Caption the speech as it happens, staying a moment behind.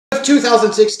With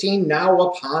 2016 now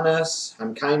upon us,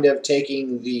 I'm kind of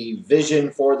taking the vision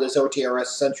for this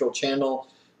OTRSCentral channel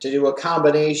to do a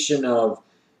combination of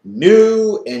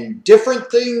new and different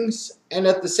things, and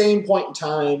at the same point in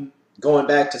time, going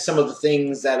back to some of the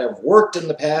things that have worked in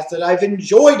the past that I've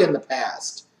enjoyed in the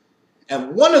past.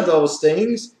 And one of those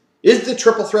things is the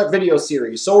Triple Threat video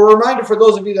series. So a reminder for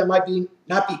those of you that might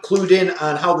not be clued in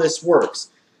on how this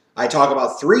works. I talk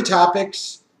about 3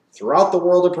 topics throughout the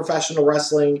world of professional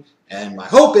wrestling, and my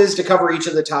hope is to cover each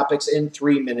of the topics in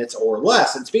 3 minutes or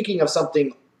less. And speaking of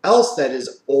something else that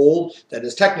is old, that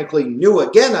is technically new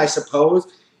again, I suppose,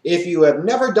 if you have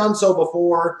never done so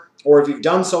before, or if you've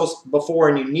done so before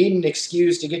and you need an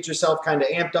excuse to get yourself kind of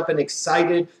amped up and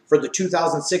excited for the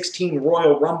 2016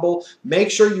 Royal Rumble, make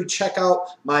sure you check out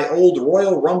my old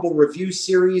Royal Rumble review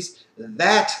series.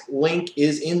 That link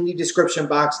is in the description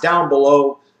box down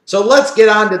below. So let's get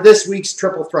on to this week's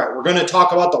Triple Threat. We're going to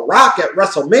talk about The Rock at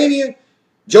WrestleMania,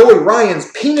 Joey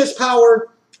Ryan's penis power,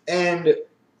 and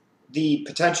the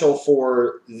potential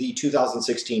for the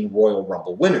 2016 Royal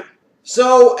Rumble winner.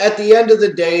 So at the end of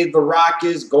the day, The Rock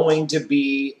is going to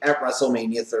be at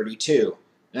WrestleMania 32.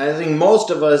 And I think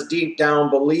most of us deep down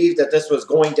believed that this was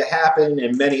going to happen,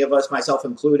 and many of us, myself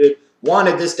included,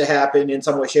 wanted this to happen in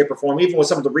some way, shape, or form, even with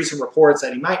some of the recent reports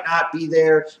that he might not be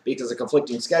there because of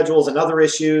conflicting schedules and other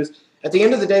issues. At the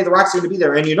end of the day, The Rock's going to be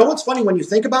there. And you know what's funny when you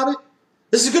think about it?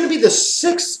 This is going to be the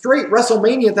 6th straight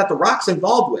WrestleMania that The Rock's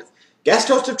involved with. Guest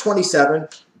host of 27,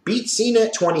 beat Cena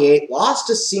at 28, lost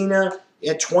to Cena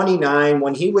at 29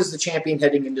 when he was the champion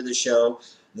heading into the show.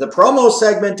 The promo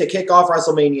segment to kick off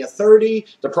WrestleMania 30,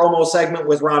 the promo segment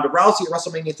with Ronda Rousey at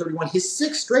WrestleMania 31, his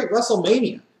 6th straight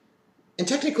WrestleMania. And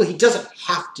technically, he doesn't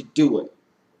have to do it.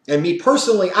 And me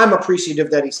personally, I'm appreciative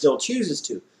that he still chooses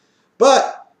to.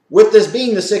 But with this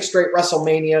being the 6th straight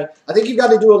WrestleMania, I think you've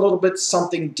got to do a little bit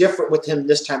something different with him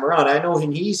this time around. I know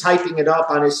he's hyping it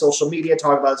up on his social media,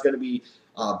 talking about it's going to be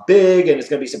big and it's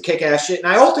going to be some kick-ass shit.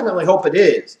 And I ultimately hope it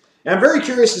is. And I'm very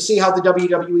curious to see how the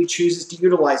WWE chooses to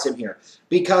utilize him here.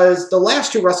 Because the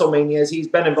last 2 WrestleManias, he's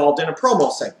been involved in a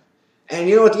promo segment. And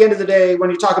you know, at the end of the day, when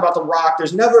you talk about The Rock,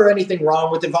 there's never anything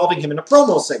wrong with involving him in a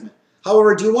promo segment.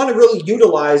 However, do you want to really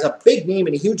utilize a big name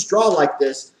and a huge draw like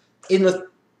this in the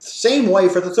same way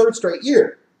for the 3rd straight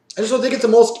year? I just don't think it's the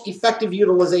most effective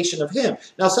utilization of him.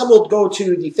 Now, some will go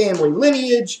to the family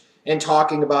lineage and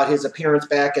talking about his appearance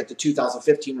back at the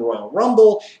 2015 Royal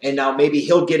Rumble, and now maybe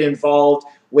he'll get involved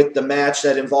with the match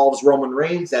that involves Roman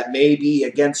Reigns, that may be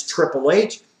against Triple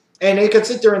H. And they could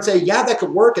sit there and say, yeah, that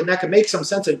could work, and that could make some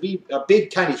sense. It'd be a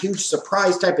big, kind of huge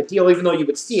surprise type of deal, even though you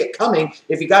would see it coming.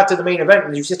 If you got to the main event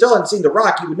and you still hadn't seen The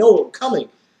Rock, you would know it was coming.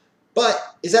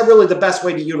 But is that really the best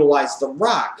way to utilize The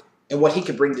Rock and what he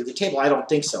could bring to the table? I don't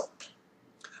think so.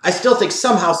 I still think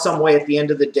somehow, some way, at the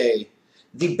end of the day,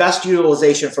 the best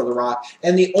utilization for The Rock,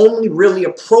 and the only really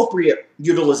appropriate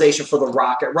utilization for The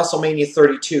Rock at WrestleMania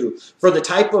 32, for the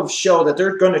type of show that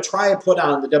they're going to try and put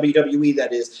on, the WWE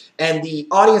that is, and the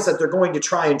audience that they're going to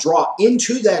try and draw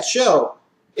into that show,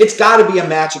 it's got to be a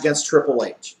match against Triple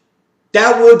H.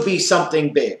 That would be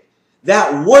something big.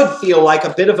 That would feel like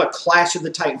a bit of a clash of the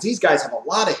Titans. These guys have a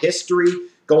lot of history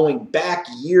going back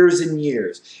years and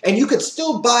years. And you could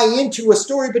still buy into a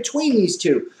story between these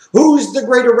two. Who's the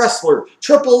greater wrestler?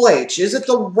 Triple H? Is it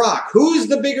The Rock? Who's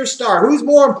the bigger star? Who's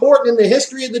more important in the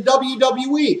history of the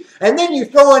WWE? And then you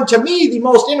throw in, to me, the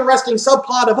most interesting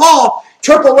subplot of all,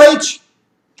 Triple H,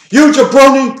 you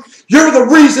jabroni, you're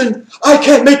the reason I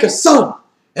can't make a son.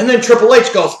 And then Triple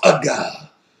H goes, God.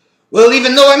 Well,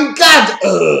 even though I'm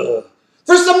God,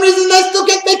 for some reason I still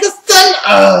can't make a son,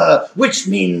 which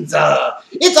means,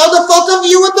 it's all the fault of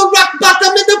you and the Rock Bottom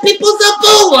and the people's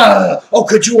boo. Oh,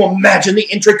 could you imagine the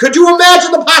intrigue? Could you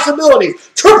imagine the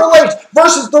possibilities? Triple H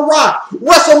versus The Rock,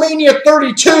 WrestleMania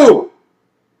 32.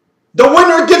 The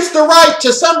winner gets the right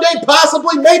to someday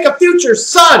possibly make a future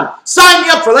son. Sign me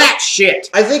up for that shit.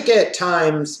 I think at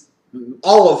times,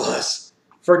 all of us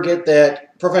forget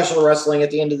that professional wrestling,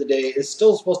 at the end of the day, is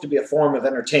still supposed to be a form of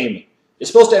entertainment. It's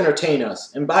supposed to entertain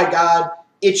us. And by God,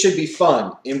 it should be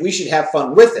fun. And we should have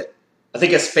fun with it. I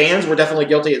think as fans, we're definitely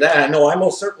guilty of that. I know I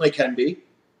most certainly can be.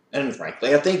 And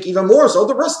frankly, I think even more so,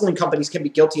 the wrestling companies can be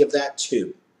guilty of that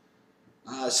too.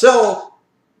 So,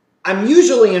 I'm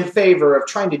usually in favor of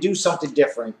trying to do something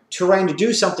different, trying to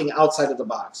do something outside of the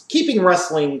box. Keeping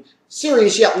wrestling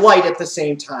serious yet light at the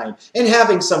same time. And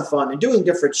having some fun and doing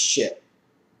different shit.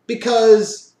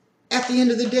 Because, at the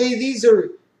end of the day, these are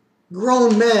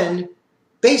grown men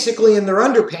basically in their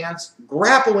underpants,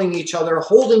 grappling each other,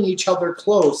 holding each other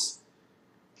close.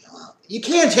 You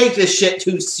can't take this shit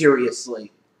too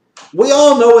seriously. We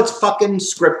all know it's fucking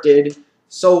scripted.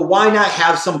 So why not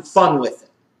have some fun with it?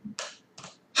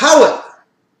 However,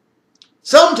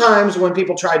 sometimes when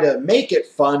people try to make it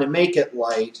fun and make it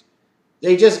light,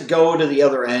 they just go to the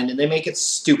other end and they make it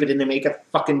stupid and they make it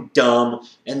fucking dumb,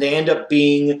 and they end up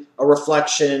being a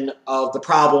reflection of the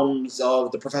problems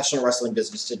of the professional wrestling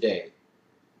business today.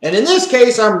 And in this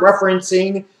case, I'm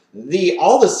referencing the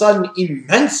all of a sudden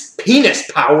immense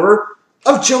penis power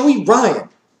of Joey Ryan.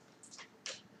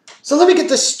 So let me get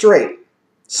this straight.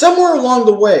 Somewhere along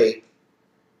the way,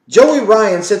 Joey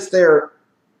Ryan sits there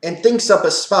and thinks up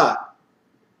a spot,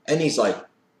 and he's like,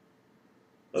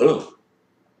 "Oh,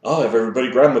 I'll have everybody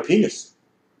grab my penis.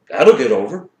 That'll get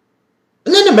over."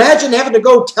 And then imagine having to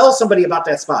go tell somebody about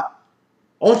that spot.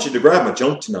 "I want you to grab my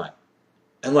junk tonight."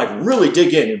 And like really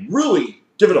dig in and really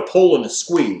give it a pull and a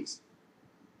squeeze.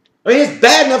 I mean, it's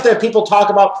bad enough that people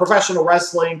talk about professional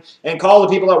wrestling and call the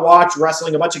people that watch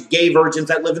wrestling a bunch of gay virgins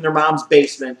that live in their mom's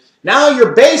basement. Now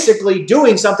you're basically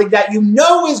doing something that you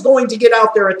know is going to get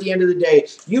out there at the end of the day.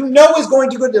 You know is going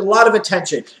to get a lot of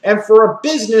attention. And for a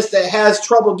business that has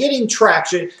trouble getting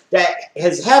traction, that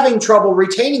is having trouble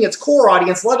retaining its core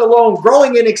audience, let alone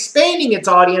growing and expanding its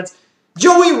audience,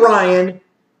 Joey Ryan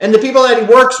and the people that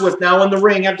he works with now in the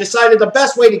ring have decided the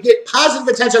best way to get positive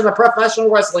attention in the professional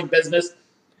wrestling business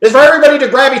is for everybody to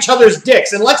grab each other's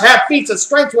dicks and let's have feats of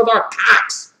strength with our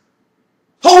cocks.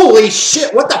 Holy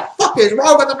shit, what the fuck is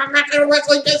wrong with the professional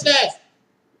wrestling business?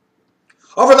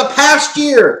 Over the past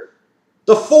year,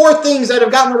 the 4 things that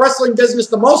have gotten the wrestling business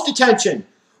the most attention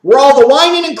were all the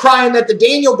whining and crying that the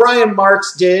Daniel Bryan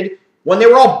marks did when they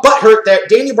were all butthurt that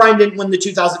Daniel Bryan didn't win the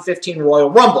 2015 Royal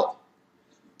Rumble.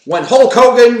 When Hulk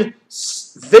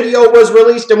Hogan's video was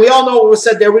released, and we all know what was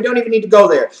said there, we don't even need to go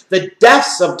there. The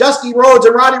deaths of Dusty Rhodes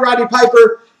and Roddy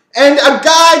Piper, and a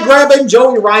guy grabbing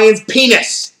Joey Ryan's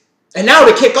penis. And now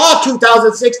to kick off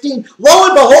 2016, lo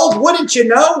and behold, wouldn't you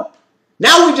know?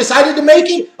 Now we've decided to make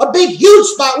it a big, huge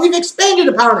spot. We've expanded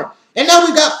upon it. And now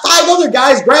we've got 5 other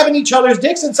guys grabbing each other's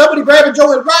dicks and somebody grabbing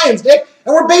Joey Ryan's dick,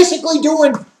 and we're basically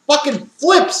doing fucking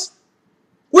flips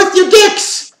with your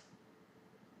dicks.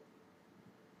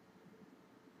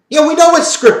 Yeah, we know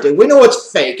it's scripted. We know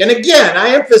it's fake. And again,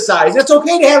 I emphasize, it's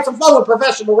okay to have some fun with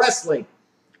professional wrestling.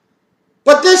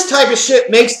 But this type of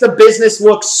shit makes the business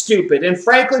look stupid. And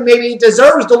frankly, maybe it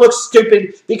deserves to look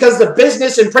stupid because the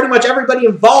business and pretty much everybody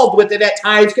involved with it at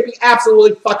times could be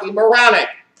absolutely fucking moronic.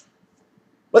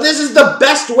 But this is the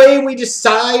best way we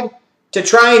decide to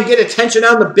try and get attention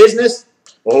on the business.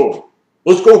 Oh,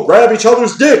 let's go grab each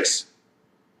other's dicks.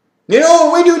 You know,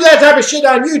 when we do that type of shit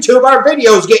on YouTube, our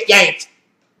videos get yanked.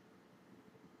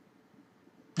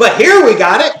 But here we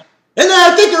got it, and then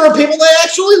I think there are people that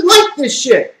actually like this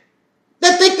shit,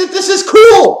 that think that this is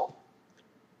cool.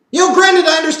 You know, granted,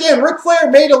 I understand Ric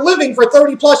Flair made a living for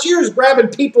 30 plus years grabbing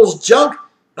people's junk.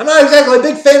 I'm not exactly a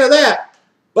big fan of that.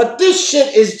 But this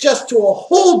shit is just to a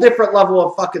whole different level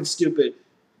of fucking stupid.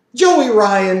 Joey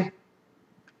Ryan,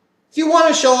 if you want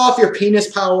to show off your penis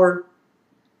power,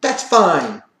 that's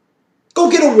fine.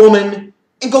 Go get a woman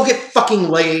and go get fucking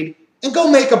laid and go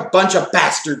make a bunch of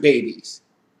bastard babies.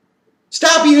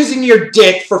 Stop using your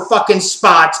dick for fucking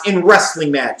spots in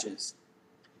wrestling matches.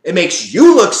 It makes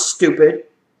you look stupid.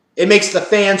 It makes the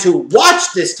fans who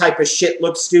watch this type of shit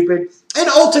look stupid. And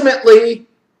ultimately,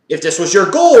 if this was your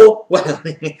goal, well,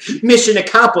 mission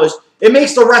accomplished, it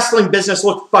makes the wrestling business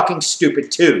look fucking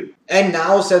stupid too. And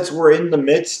now, since we're in the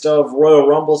midst of Royal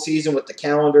Rumble season with the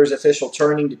calendar's official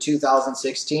turning to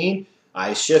 2016,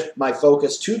 I shift my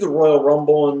focus to the Royal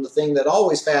Rumble, and the thing that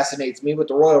always fascinates me with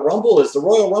the Royal Rumble is the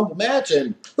Royal Rumble match,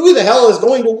 and who the hell is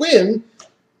going to win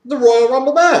the Royal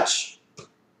Rumble match?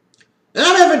 And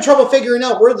I'm having trouble figuring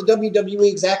out where the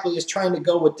WWE exactly is trying to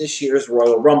go with this year's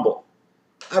Royal Rumble.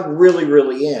 I really,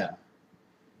 really am.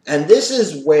 And this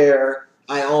is where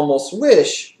I almost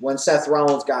wish, when Seth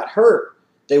Rollins got hurt,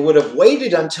 they would have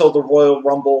waited until the Royal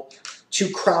Rumble to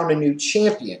crown a new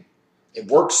champion. It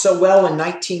worked so well in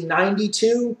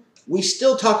 1992, we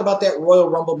still talk about that Royal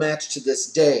Rumble match to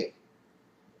this day.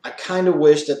 I kind of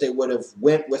wish that they would have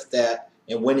went with that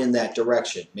and went in that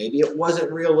direction. Maybe it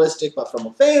wasn't realistic, but from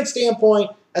a fan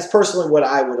standpoint, that's personally what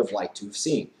I would have liked to have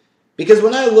seen. Because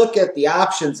when I look at the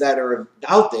options that are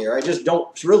out there, I just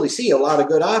don't really see a lot of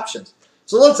good options.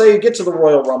 So let's say you get to the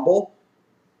Royal Rumble,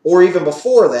 or even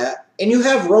before that, and you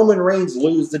have Roman Reigns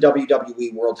lose the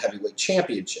WWE World Heavyweight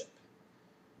Championship.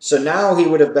 So now he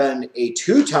would have been a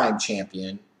 2-time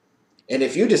champion, and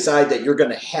if you decide that you're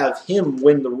going to have him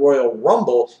win the Royal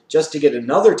Rumble just to get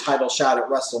another title shot at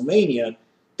WrestleMania,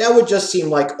 that would just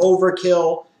seem like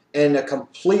overkill and a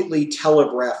completely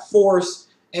telegraphed force,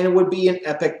 and it would be an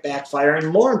epic backfire,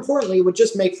 and more importantly, it would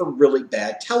just make for really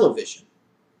bad television.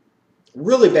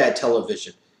 Really bad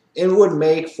television. It would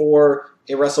make for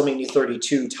a WrestleMania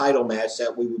 32 title match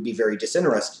that we would be very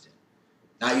disinterested in.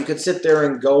 Now, you could sit there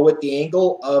and go with the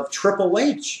angle of Triple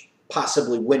H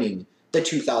possibly winning the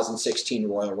 2016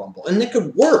 Royal Rumble. And it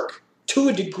could work to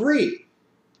a degree.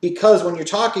 Because when you're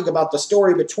talking about the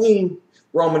story between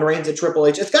Roman Reigns and Triple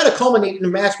H, it's got to culminate in a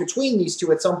match between these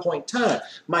two at some point in time.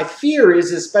 My fear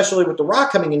is, especially with The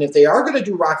Rock coming in, if they are going to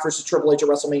do Rock versus Triple H at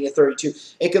WrestleMania 32,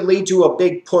 it could lead to a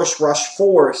big push rush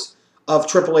force of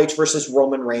Triple H versus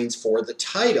Roman Reigns for the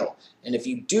title. And if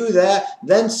you do that,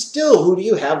 then still, who do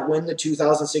you have win the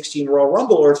 2016 Royal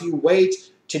Rumble? Or if you wait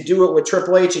to do it with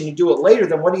Triple H and you do it later,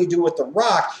 then what do you do with The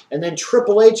Rock? And then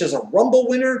Triple H as a Rumble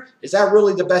winner? Is that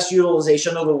really the best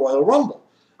utilization of the Royal Rumble?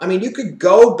 I mean, you could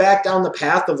go back down the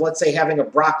path of, let's say, having a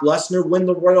Brock Lesnar win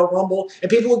the Royal Rumble, and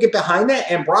people would get behind that,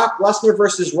 and Brock Lesnar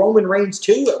versus Roman Reigns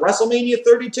 2 at WrestleMania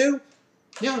 32?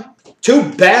 Yeah. Two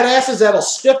badasses that'll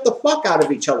stiff the fuck out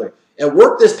of each other. It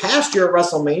worked this past year at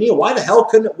WrestleMania. Why the hell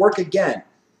couldn't it work again?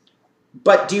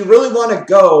 But do you really want to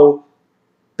go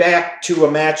back to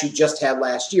a match you just had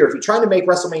last year? If you're trying to make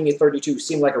WrestleMania 32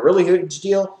 seem like a really huge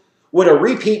deal, would a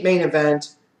repeat main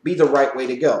event be the right way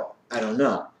to go? I don't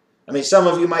know. I mean, some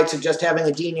of you might suggest having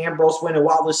a Dean Ambrose win, and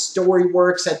while the story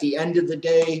works at the end of the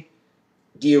day,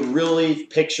 do you really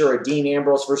picture a Dean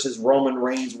Ambrose versus Roman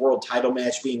Reigns world title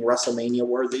match being WrestleMania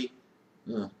worthy?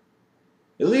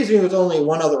 It leaves me with only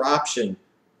one other option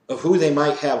of who they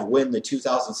might have win the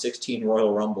 2016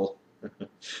 Royal Rumble.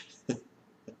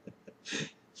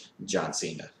 John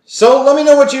Cena. So let me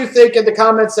know what you think in the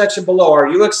comment section below. Are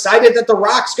you excited that The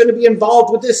Rock's going to be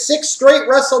involved with this 6th straight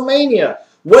WrestleMania?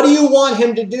 What do you want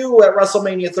him to do at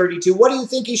WrestleMania 32? What do you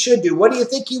think he should do? What do you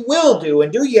think he will do?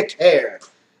 And do you care?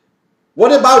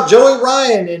 What about Joey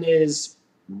Ryan and his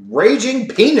raging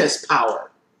penis power?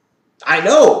 I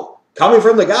know, coming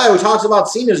from the guy who talks about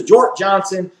Cena's Jort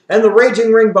Johnson and the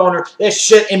raging ring boner, this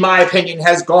shit, in my opinion,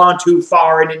 has gone too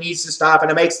far and it needs to stop,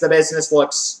 and it makes the business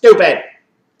look stupid.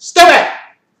 Stupid!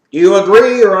 Do you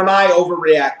agree, or am I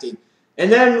overreacting?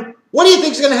 And then, what do you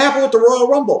think is going to happen with the Royal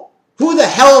Rumble? Who the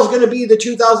hell is going to be the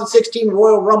 2016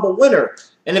 Royal Rumble winner?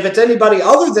 And if it's anybody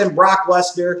other than Brock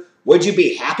Lesnar, would you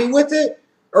be happy with it?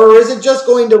 Or is it just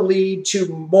going to lead to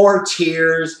more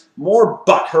tears, more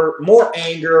butthurt, more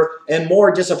anger, and more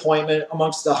disappointment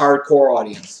amongst the hardcore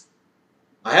audience?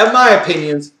 I have my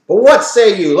opinions, but what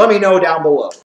say you? Let me know down below.